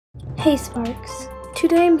Hey Sparks,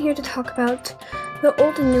 today I'm here to talk about the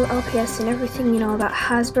old and new LPS and everything, about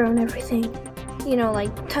Hasbro and everything.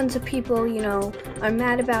 Like tons of people, are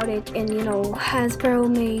mad about it, and Hasbro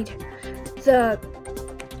made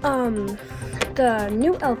the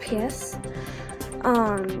new LPS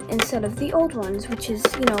instead of the old ones, which is,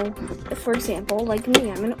 for example, like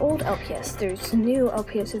me, I'm an old LPS. There's new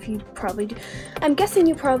LPS if you probably do. I'm guessing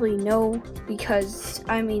you probably know because,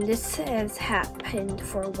 this has happened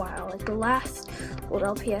for a while. Like the last old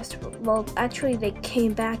LPS, well, actually they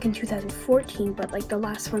came back in 2014, but like the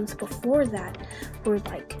last ones before that were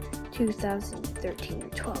like 2013 or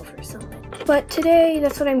 12 or something. But today,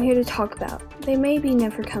 that's what I'm here to talk about. They may be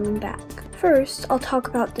never coming back. First, I'll talk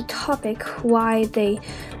about the topic, why they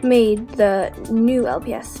made the new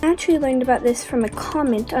LPS. I actually learned about this from a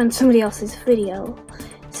comment on somebody else's video.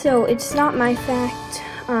 So it's not my fact,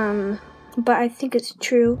 but I think it's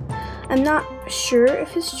true. I'm not sure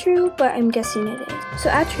if it's true, but I'm guessing it is. So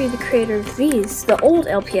actually the creator of these, the old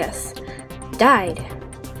LPS, died.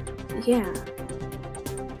 Yeah.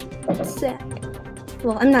 It's sad.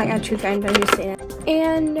 Well, I'm not actually fine, but I'm just saying it.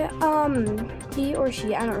 And, he or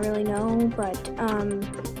she, I don't really know, but,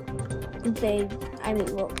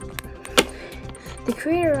 the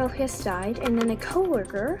creator of LPS died, and then a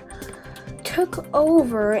coworker took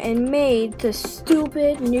over and made the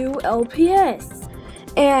stupid new LPS.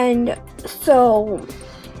 And so,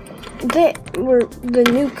 the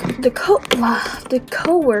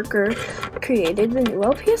coworker created the new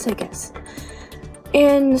LPS, I guess.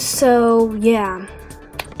 And so, yeah.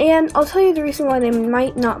 And I'll tell you the reason why they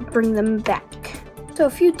might not bring them back. So a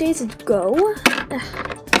few days ago,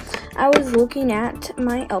 I was looking at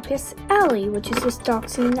my LPS Allie, which is this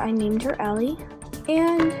dachshund. I named her Allie.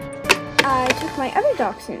 And I took my other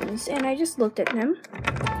dachshunds and I just looked at them.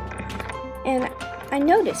 And I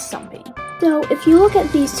noticed something. So if you look at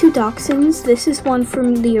these two dachshunds, this is one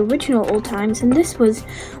from the original old times, and this was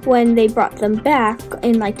when they brought them back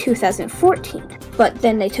in like 2014. But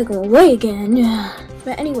then they took them away again.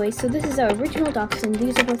 But anyway, so this is our original dachshund.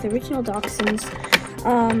 These are both original dachshunds.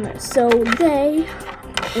 So they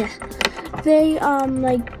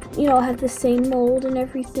have the same mold and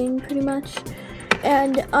everything pretty much.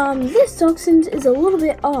 And this dachshund is a little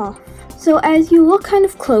bit off. So as you look kind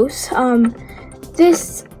of close,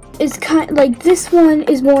 this is this one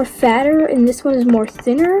is more fatter and this one is more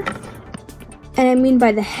thinner. And I mean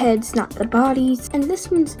by the heads, not the bodies. And this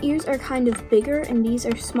one's ears are kind of bigger and these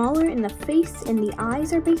are smaller, and the face and the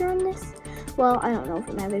eyes are bigger on this. Well, I don't know if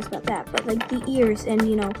it matters about that, but like the ears and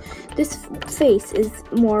this face is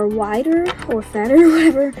more wider or fatter or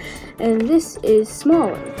whatever, and this is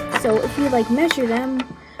smaller. So if you measure them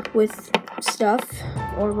with stuff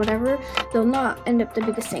or whatever, they'll not end up to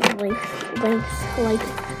be the same length like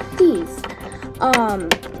these.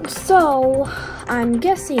 So I'm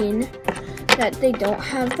guessing that they don't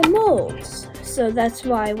have the molds. So that's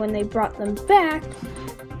why when they brought them back,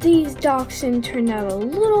 these dachshunds turned out a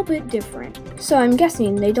little bit different. So I'm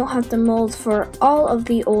guessing they don't have the molds for all of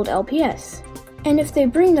the old LPS. And if they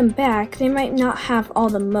bring them back, they might not have all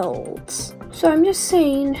the molds. So I'm just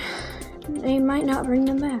saying, they might not bring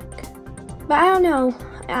them back. But I don't know.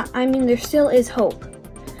 There still is hope.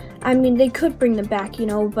 They could bring them back,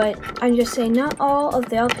 but I'm just saying not all of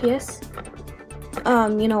the LPS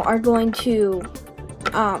are going to,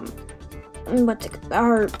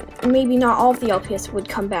 or maybe not all of the LPS would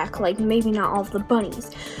come back, like maybe not all of the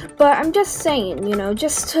bunnies. But I'm just saying,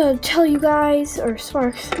 just to tell you guys, or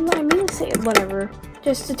Sparks, whatever,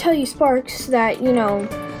 just to tell you Sparks that,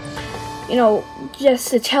 just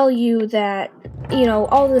to tell you that,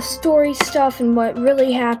 all the story stuff and what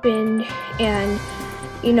really happened, and,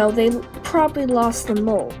 they probably lost the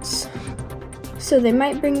molds. So they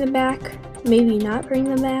might bring them back. Maybe not bring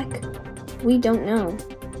them back. We don't know.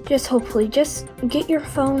 Just hopefully, just get your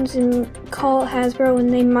phones and call Hasbro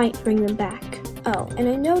and they might bring them back. Oh, and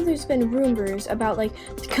I know there's been rumors about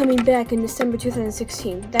coming back in December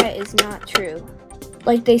 2016. That is not true.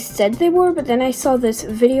 Like they said they were, but then I saw this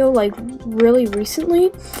video really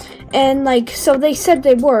recently, and so they said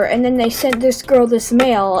they were, and then they sent this girl this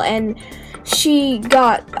mail, and she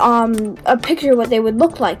got a picture of what they would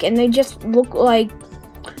look like, and they just look like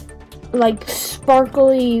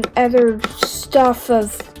sparkly other stuff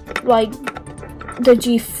of the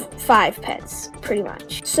G5 pets, pretty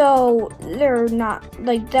much. So they're not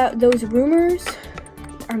that. Those rumors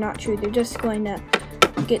are not true. They're just going to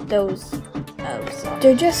get those.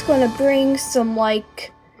 They're just going to bring some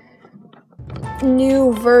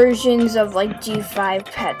new versions of G5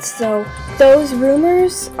 pets. So those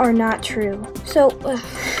rumors are not true. So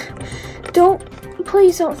don't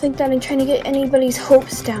please don't think that I'm trying to get anybody's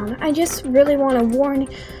hopes down. I just really want to warn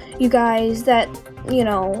you guys that, you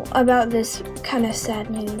know, about this kind of sad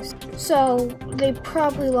news. So, they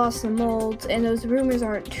probably lost the molds, and those rumors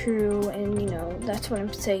aren't true, and, you know, that's what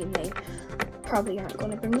I'm saying. They probably aren't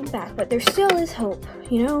going to bring them back, but there still is hope,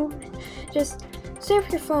 you know? Just save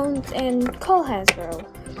your phones and call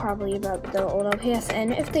Hasbro, probably about the old LPS,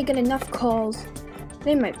 and if they get enough calls,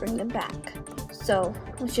 they might bring them back. So,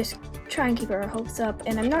 let's just try and keep our hopes up,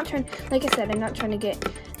 and I'm not trying, like I said, I'm not trying to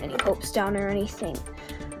get any hopes down or anything.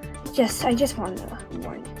 I just wanted to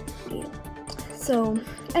warn you. So,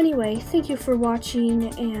 anyway, thank you for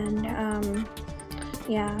watching, and,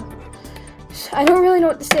 yeah. I don't really know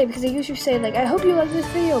what to say, because I usually say, like, I hope you like this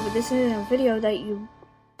video, but this isn't a video that you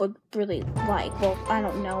would really like. Well, I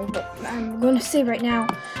don't know, but I'm going to say right now,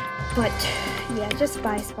 but, yeah, just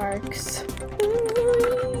bye, Sparks.